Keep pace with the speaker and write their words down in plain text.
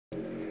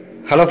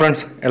Hello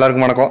friends,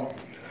 எல்லாருக்கும் வணக்கம்.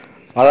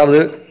 அதாவது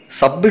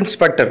சப்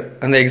இன்ஸ்பெக்டர்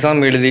அந்த எக்ஸாம்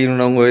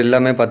எழுதினவங்க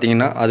எல்லாமே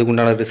பார்த்தீங்கன்னா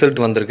அதுக்குண்டான ரிசல்ட்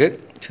வந்திருக்கு.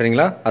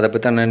 சரிங்களா? அதை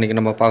பற்றி தான் இன்றைக்கி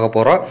நம்ம பார்க்க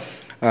போகிறோம்.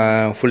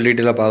 ஃபுல்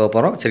டீட்டெயிலாக பார்க்க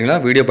போகிறோம். சரிங்களா?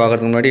 வீடியோ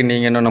பார்க்குறதுக்கு முன்னாடி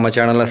நீங்கள் இன்னும் நம்ம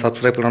சேனலில்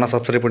சப்ஸ்கிரைப் பண்ணலாம்,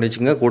 சப்ஸ்கிரைப் பண்ணி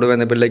வச்சுங்க. கூடவே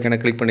அந்த பெல் ஐக்கனை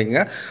கிளிக்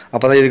பண்ணிக்கங்க.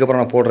 அப்போ தான்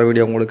இதுக்கப்புறம் நான் போடுற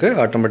வீடியோ உங்களுக்கு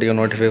ஆட்டோமேட்டிக்காக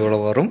நோட்டிஃபை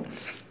வரும்.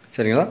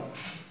 சரிங்களா?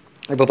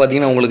 இப்போ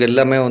பார்த்தீங்கன்னா உங்களுக்கு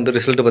எல்லாமே வந்து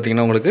ரிசல்ட்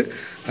பார்த்தீங்கன்னா உங்களுக்கு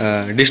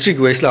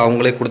டிஸ்ட்ரிக்ட் வைஸில்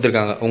அவங்களே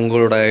கொடுத்துருக்காங்க.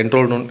 உங்களோட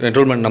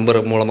என்ரோல்மெண்ட் நம்பர்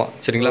மூலமாக.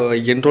 சரிங்களா?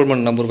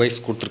 என்ரோல்மெண்ட் நம்பர் வைஸ்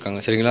கொடுத்துருக்காங்க.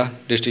 சரிங்களா?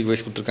 டிஸ்ட்ரிக்ட்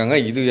வைஸ் கொடுத்துருக்காங்க.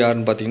 இது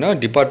யாருன்னு பார்த்தீங்கன்னா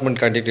டிபார்ட்மெண்ட்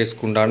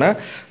கேண்டிடேட்ஸ்க்கு உண்டான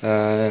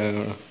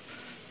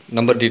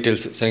நம்பர்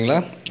டீட்டெயில்ஸ். சரிங்களா?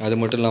 அது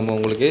மட்டும் இல்லாமல்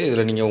உங்களுக்கு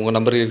இதில் நீங்கள் உங்கள்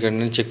நம்பர்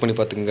இருக்குன்னு செக் பண்ணி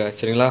பார்த்துக்குங்க.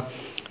 சரிங்களா?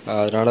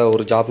 அதனால்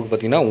ஒரு ஜாப்புக்கு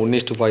பார்த்தீங்கன்னா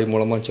 1:5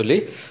 மூலமாக சொல்லி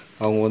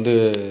அவங்க வந்து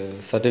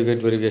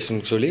சர்டிஃபிகேட்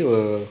வெரிஃபிகேஷன் சொல்லி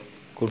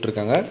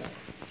கூப்பிட்ருக்காங்க.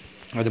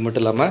 அது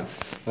மட்டும் இல்லாமல்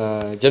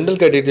ஜென்ரல்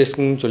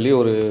கேண்டிடேட்ஸ்க்குன்னு சொல்லி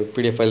ஒரு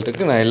பிடிஎஃப் ஃபைல்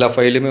இருக்குது. நான் எல்லா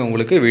ஃபைலுமே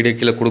உங்களுக்கு வீடியோ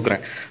கீழே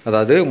கொடுக்குறேன்.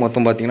 அதாவது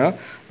மொத்தம் பார்த்திங்கன்னா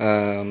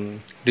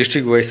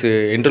டிஸ்ட்ரிக்ட் வைஸ்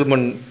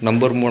என்ரோல்மெண்ட்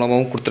நம்பர்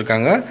மூலமாகவும்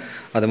கொடுத்துருக்காங்க.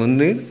 அதை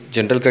வந்து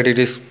general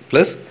candidates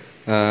plus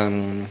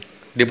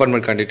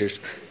department candidates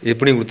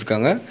எப்படியும்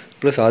கொடுத்துருக்காங்க.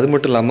 ப்ளஸ் அது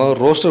மட்டும் இல்லாமல்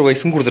ரோஸ்டர்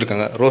வைஸும்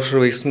கொடுத்துருக்காங்க. ரோஸ்டர்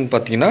வைஸ்ன்னு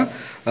பார்த்தீங்கன்னா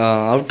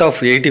அவுட் ஆஃப்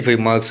 85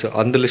 மார்க்ஸ்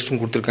அந்த லிஸ்ட்டும்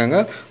கொடுத்துருக்காங்க.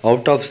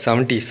 அவுட் ஆஃப்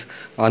 70s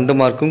அந்த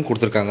மார்க்கும்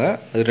கொடுத்துருக்காங்க.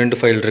 அது 2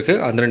 ஃபைல் இருக்குது.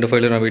 அந்த 2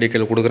 ஃபைலும் நான் வீடியோ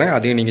கீழே கொடுக்குறேன்.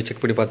 அதையும் நீங்கள்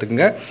செக் பண்ணி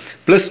பார்த்துக்குங்க.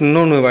 ப்ளஸ்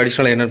இன்னொன்று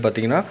அடிஷ்னலாக என்னென்னு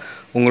பார்த்தீங்கன்னா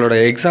உங்களோட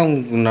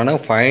எக்ஸாமுக்குண்டான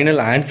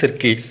ஃபைனல் ஆன்சர்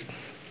கீஸ்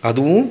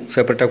அதுவும்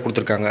செப்பரேட்டாக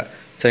கொடுத்துருக்காங்க.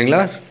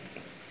 சரிங்களா?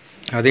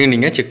 அதையும்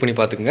நீங்கள் செக் பண்ணி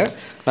பார்த்துக்குங்க.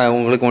 நான்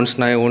உங்களுக்கு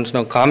ஒன்ஸ்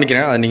நான்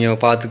காமிக்கிறேன். அதை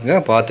நீங்கள் பார்த்துக்குங்க.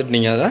 பார்த்துட்டு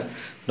நீங்கள் அதை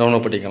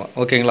டவுன்லோட் பண்ணிக்கலாம்.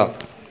 ஓகேங்களா?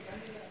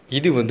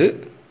 இது வந்து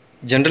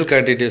ஜென்ரல்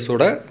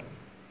கேண்டிடேட்ஸோட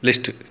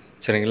லிஸ்ட்டு.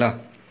 சரிங்களா?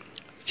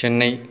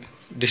 சென்னை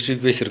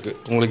டிஸ்ட்ரிக்ட் வைஸ் இருக்குது.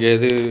 உங்களுக்கு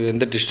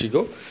எந்த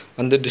டிஸ்ட்ரிக்கோ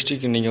அந்த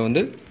டிஸ்ட்ரிக்கு நீங்கள்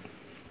வந்து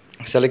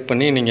செலக்ட்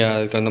பண்ணி நீங்கள்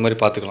அதுக்கு அந்த மாதிரி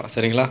பார்த்துக்கலாம்.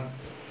 சரிங்களா?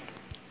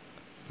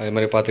 அது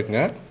மாதிரி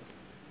பார்த்துக்குங்க.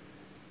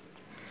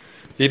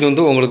 இது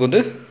வந்து உங்களுக்கு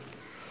வந்து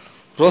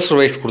ரோஸ்டர்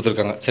வைஸ்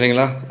கொடுத்துருக்காங்க.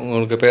 சரிங்களா?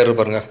 உங்களுக்கு பேர்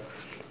பாருங்கள்.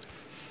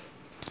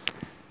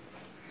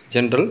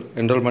 General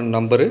enrolment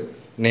number,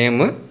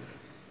 name,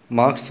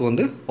 marks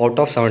வந்து அவுட்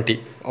ஆஃப் 70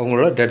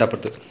 அவங்களோட டேட் ஆஃப்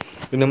பர்த்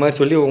இந்த மாதிரி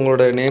சொல்லி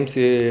உங்களோட நேம்ஸ்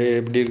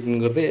எப்படி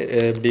இருக்குங்கிறது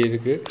எப்படி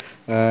இருக்குது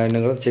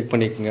என்னங்கிறத செக்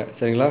பண்ணிக்கோங்க.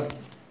 சரிங்களா?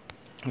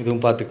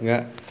 இதுவும் பார்த்துக்குங்க.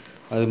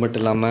 அது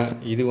மட்டும் இல்லாமல்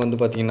இது வந்து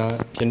பார்த்திங்கன்னா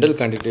ஜென்ரல்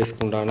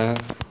கேண்டிடேட்ஸ்க்கு உண்டான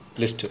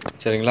லிஸ்ட்டு.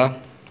 சரிங்களா?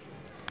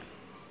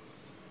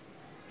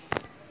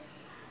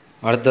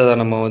 அடுத்ததாக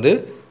நம்ம வந்து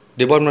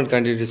டிபார்ட்மெண்ட்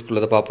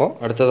கேண்டிடேட்ஸ்குள்ளதை பார்ப்போம்.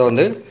 அடுத்ததாக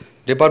வந்து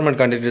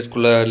டிபார்ட்மெண்ட்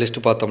கேண்டிடேட்ஸ்குள்ளே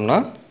லிஸ்ட்டு பார்த்தோம்னா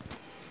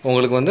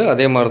உங்களுக்கு வந்து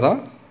அதே மாதிரி தான்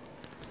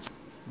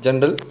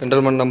general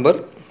enrolment number,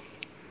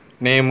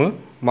 name,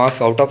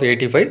 marks out of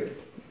 85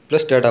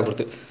 plus date of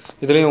birth.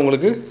 இதுலேயும்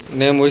உங்களுக்கு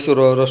நேம் வைஸ்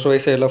ஒரு ரோஸ்டர்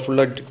வைஸ் எல்லாம்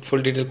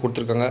ஃபுல் டீட்டெயில்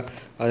கொடுத்துருக்காங்க.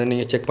 அதை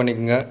நீங்கள் செக்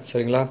பண்ணிக்கோங்க.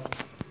 சரிங்களா?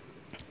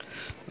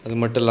 அது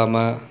மட்டும்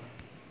இல்லாமல்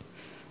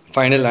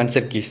ஃபைனல்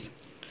ஆன்சர் கீஸ்.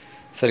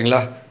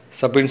 சரிங்களா?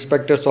 Sub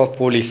inspectors of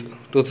police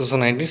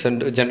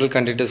 2019 general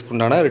கேண்டிடேட்ஸ்க்கு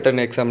உண்டான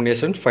return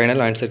examination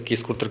final answer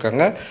keys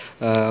கொடுத்துருக்காங்க.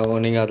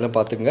 நீங்கள் அதில்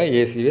பார்த்துக்குங்க.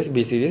 ஏ serious,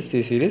 B serious,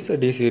 C serious,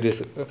 D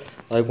serious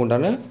அதுக்கு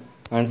உண்டான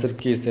ஆன்சர்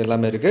கீஸ்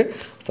எல்லாமே இருக்குது.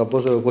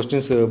 சப்போஸ்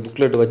கொஸ்டின்ஸ்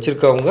புக்லெட்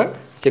வச்சுருக்கவங்க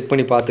செக்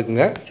பண்ணி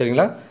பார்த்துக்குங்க.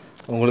 சரிங்களா?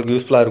 உங்களுக்கு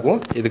யூஸ்ஃபுல்லாக இருக்கும்.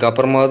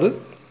 இதுக்கப்புறமாவது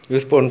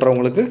யூஸ்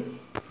பண்ணுறவங்களுக்கு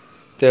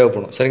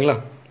தேவைப்படும். சரிங்களா?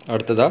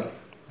 அடுத்ததாக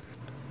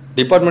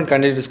டிபார்ட்மெண்ட்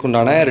கேண்டிடேட்ஸ்க்கு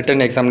உண்டான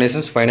return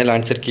examinations final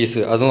answer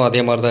keys அதுவும்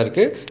அதே மாதிரி தான்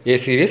இருக்குது. ஏ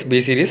serious, B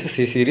serious,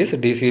 C serious,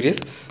 D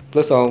serious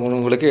plus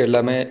அவங்களுக்கு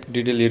எல்லாமே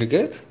டீட்டெயில்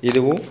இருக்குது.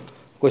 இதுவும்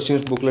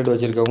கொஸ்டின்ஸ் புக்லெட்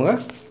வச்சுருக்கவங்க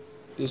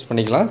யூஸ்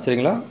பண்ணிக்கலாம்.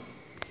 சரிங்களா?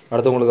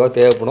 அடுத்தவங்களுக்காக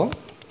தேவைப்படும்.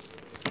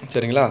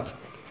 சரிங்களா?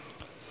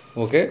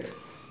 ஓகே.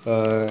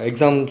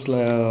 எக்ஸாம்ஸில்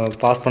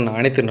பாஸ் பண்ண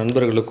அனைத்து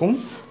நண்பர்களுக்கும்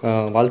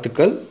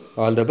வாழ்த்துக்கள்.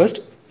 All the best.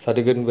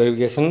 Certificate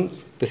verifications,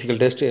 physical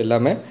test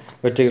எல்லாமே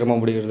வெற்றிகரமாக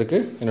முடிகிறதுக்கு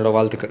என்னோடய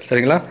வாழ்த்துக்கள்.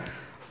 சரிங்களா?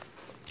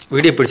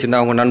 வீடியோ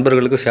பிடிச்சிருந்தா உங்கள்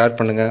நண்பர்களுக்கு ஷேர்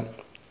பண்ணுங்கள்.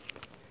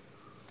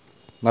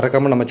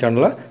 மறக்காமல் நம்ம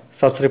சேனலை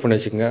சப்ஸ்கிரைப் பண்ணி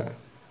வச்சுக்கோங்க.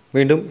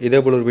 மீண்டும்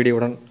இதேபோல் ஒரு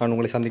வீடியோவுடன் நான்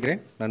உங்களை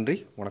சந்திக்கிறேன். நன்றி,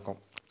 வணக்கம்.